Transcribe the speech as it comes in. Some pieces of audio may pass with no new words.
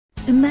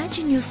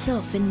Imagine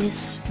yourself in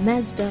this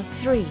Mazda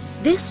 3.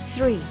 This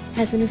 3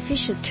 has an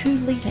efficient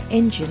 2-litre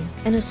engine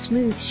and a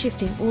smooth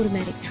shifting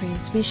automatic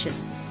transmission.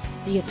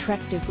 The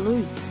attractive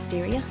blue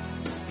exterior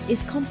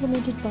is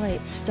complemented by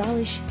its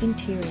stylish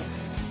interior.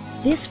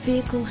 This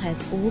vehicle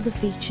has all the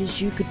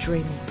features you could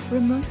dream of.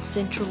 Remote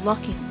central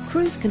locking,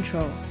 cruise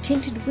control,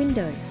 tinted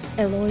windows,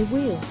 alloy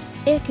wheels,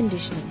 air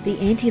conditioning. The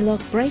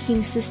anti-lock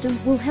braking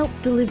system will help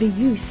deliver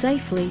you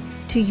safely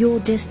to your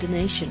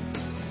destination.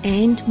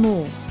 And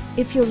more.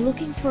 If you're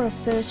looking for a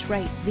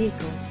first-rate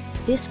vehicle,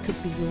 this could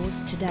be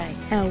yours today.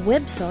 Our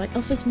website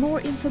offers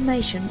more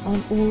information on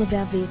all of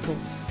our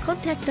vehicles.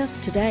 Contact us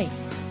today.